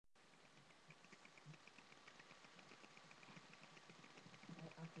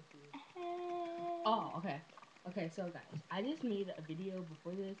Oh, okay. Okay, so guys, I just made a video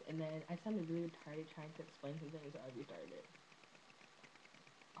before this, and then I sounded really retarded trying to explain something, so I restarted it.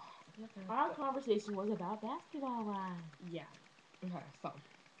 Oh, Our conversation was about basketball wives. yeah. Okay, so.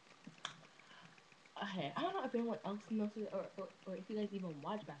 Okay, I don't know if anyone else knows it, or if you guys even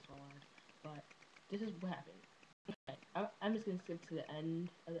watch Basketball Wives, but this is what happened. Okay, I'm just gonna skip to the end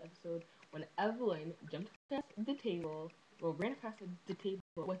of the episode when Evelyn jumped across the table, well, ran across the table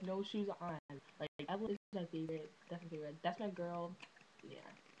with no shoes on. Like, Evelyn is my favorite. That's my favorite. That's my girl. Yeah.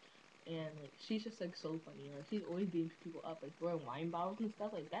 And like she's just like so funny. Like she's always beating people up, like throwing wine bottles and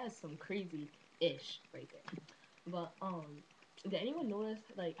stuff. Like that is some crazy ish right there. But did anyone notice?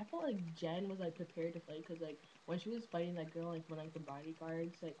 Like I felt like Jen was like prepared to fight because like when she was fighting that girl, like when like the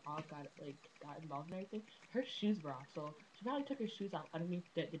bodyguards like all got involved and everything, her shoes were off. So she probably took her shoes out underneath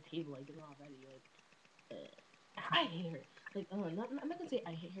the table like they're already like. I hate her. Like, I'm not gonna say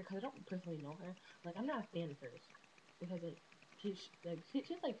I hate her because I don't personally know her. Like, I'm not a fan of hers because like she's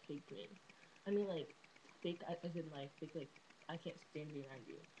like fake to me. I mean like fake as in like fake like I can't stand being around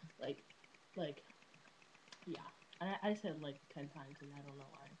you. Like yeah. I said like 10 times and I don't know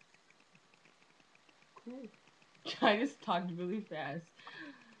why. Cool. I just talked really fast.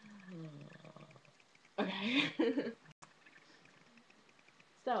 Okay.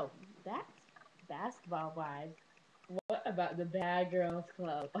 So that's basketball wives. What about the Bad Girls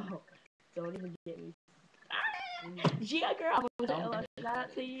Club? Oh, don't even get me. Gia girl, I'm gonna say a little shout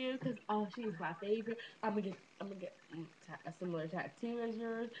out to you because oh, she's my favorite. I'm gonna get a similar tattoo as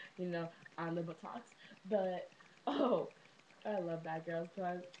yours, you know, on the buttocks. But oh, I love Bad Girls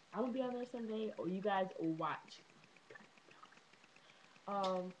Club. I'm gonna be on there someday. Oh, you guys watch.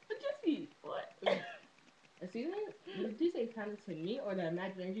 But Jesse, what? See that? Did you say kind of to me or the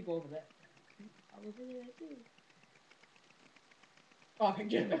imaginary people over there? I was looking at you. Oh, okay,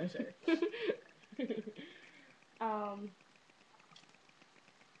 get better. um,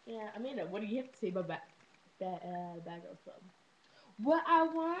 yeah, I mean, what do you have to say about Bad Girls Club? What I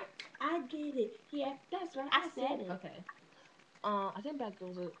want? I get it. Yeah, that's right. I said it. Okay. I think Bad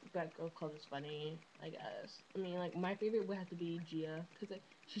Girl Club is funny. I guess. I mean, like my favorite would have to be Gia because like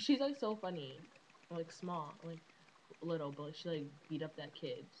she's like so funny, like small, like little, but like, she like beat up that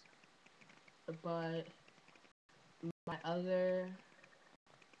kid. But my other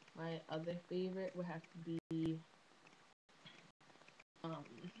my other favorite would have to be um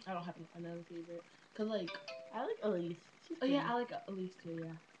I don't have another favorite because like I like Elise. She's oh pretty. yeah I like Elise too,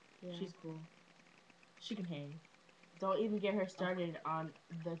 yeah. Yeah. She's cool. She can hang. Don't even get her started on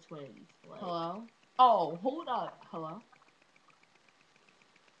the twins. Like, Hello. Oh, hold up. Hello.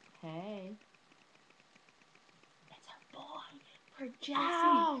 hey, it's a boy for Jesse.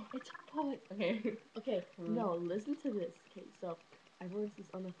 Ow! It's a boy. Okay. Okay, no, listen to this. Okay, so I've always this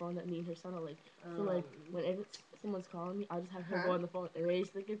on the phone that me and her sound like. So like whenever someone's calling me, I'll just have her go on the phone and they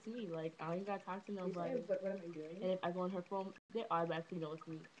just think it's me. Like I ain't gotta talk to nobody. What am I doing? And if I go on her phone, they automatically know it's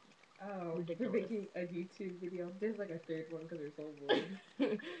me. Oh, Ridiculous. we're making a YouTube video. There's like a third one because we're so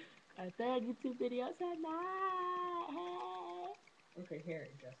bored. A third YouTube video tonight. Hey. Okay, here,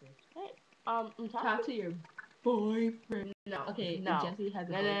 Jesse. Hey. I'm Talk talking. to your boyfriend. No. Okay, No. Jesse has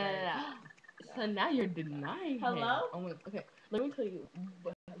a No. No. No. boyfriend. No. So now you're denying him. Hello? Oh my. Okay, let me tell you.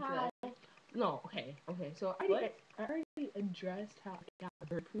 Hi. No. Okay. Okay. So I already addressed how I got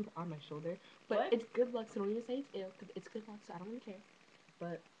bird poop on my shoulder, but What? it's good luck. So don't even say it's ill because it's good luck. So I don't really care.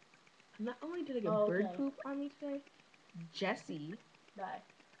 But not only did I get bird Okay. poop on me today, Jesse, Bye.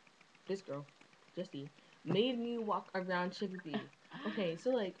 this girl, Jessie, made me walk around Chicopee. Okay,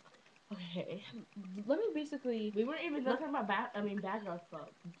 so like, okay, let me basically. We weren't even talking about Bad Girls Club.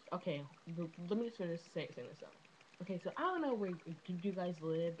 Okay, let me just finish saying this out. Okay, so I don't know where you guys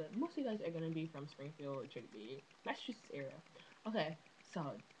live, but most of you guys are gonna be from Springfield or Chicopee, Massachusetts area. Okay,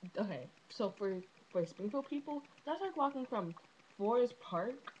 so for Springfield people, that's like walking from Forest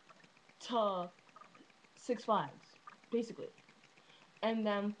Park to Six Flags, basically. And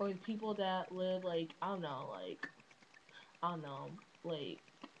then for people that live like I don't know, like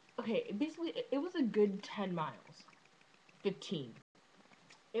okay, basically it was a good 10 miles, 15.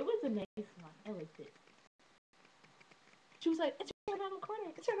 It was a nice one. I liked it. She was like, it's right around the corner,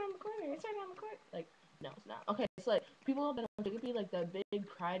 it's right around the corner, it's right around the corner. Like, no, it's not. Okay, it's like people have been on Chicopee, like the big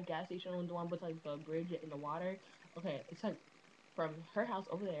Pride gas station, the one with like the bridge in the water. Okay, it's like from her house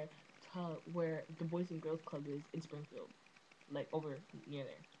over there to where the Boys and Girls Club is in Springfield, like over near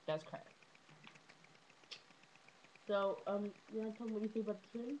there. That's correct. So, you want to tell me what you think about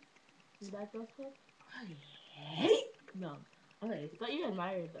the twins in Bad Girls Club? I hate them. Okay, I thought you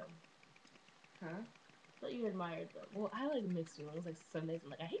admired them. huh? But you admired them. Well, I like mixed feelings. Like some days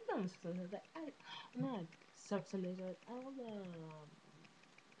I'm like I hate them. Some days like I'm not. Some days I'm like I love them.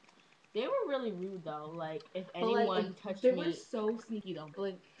 They were really rude though. Like if But like anyone touched they me, were so sneaky though.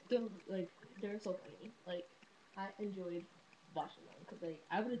 But they're so funny. Like I enjoyed watching them because like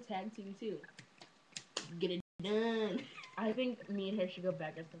I would have tag team too. Get it done. I think me and her should go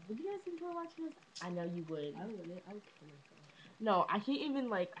back and stuff. Would you guys enjoy watching this? I know you would. I wouldn't. I would kill myself. No, I can't even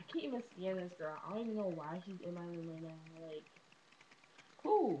stand this girl. I don't even know why she's in my room right now. Like,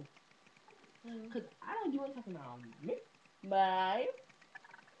 Cool. mm. Cause I don't do any talking about me. Bye.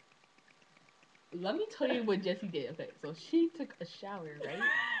 Let me tell you what Jessie did. Okay, so she took a shower, right?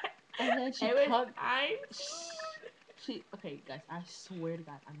 And then she It was come. time. She okay, guys. I swear to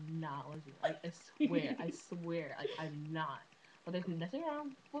God, I'm not lesbian. I swear, like I'm not. But there's nothing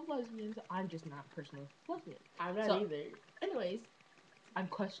wrong with lesbians. I'm just not personally lesbian. I'm not So, either. anyways, I'm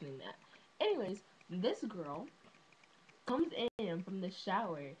questioning that. Anyways, this girl comes in from the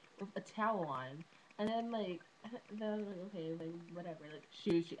shower with a towel on, and then I was like, okay, like whatever.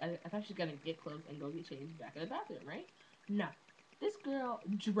 Like I thought she was gonna get clothes and go get changed back in the bathroom, right? No, this girl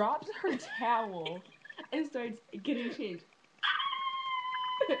drops her towel and starts getting changed.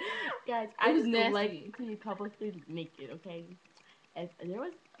 Guys, It I was just like nasty. to be publicly naked, okay? If there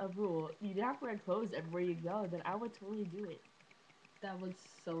was a rule, you didn't have to wear clothes everywhere you go, then I would totally do it. That was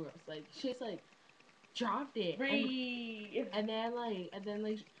so gross. Like she's like dropped it Free. and then like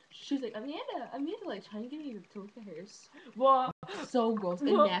she's like Amanda like trying to get me to look at her. Well, So gross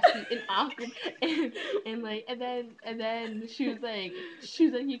and well. nasty and awkward and then she was like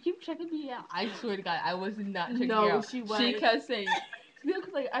you keep checking me out. I swear to God I was not checking her No, out. she She was. kept saying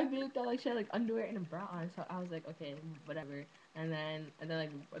because like I made that like she had like underwear and a bra on, so I was like okay whatever.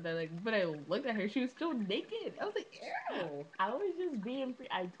 But I looked at her, she was still naked. I was like ew. I was just being free.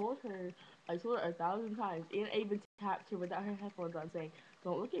 I told her 1,000 times, and I even tapped her without her headphones on, saying,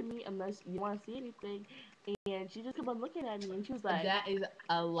 "Don't look at me unless you want to see anything." And she just kept on looking at me, and she was like, That is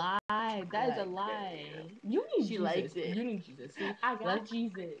a lie. That is a like, lie. You need she Jesus. liked it. You need Jesus. See, I got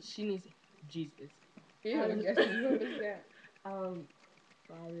Jesus. she needs Jesus. Um, Ew, Jesse, what was that? um,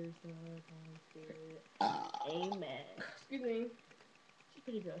 Father, Son, Holy Spirit. Amen. Excuse me. She's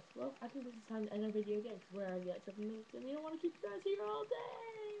pretty gross. Well, I think this is time to end our video again because we're already at 7 minutes and we don't want to keep you guys here all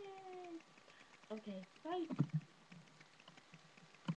day. Okay, bye.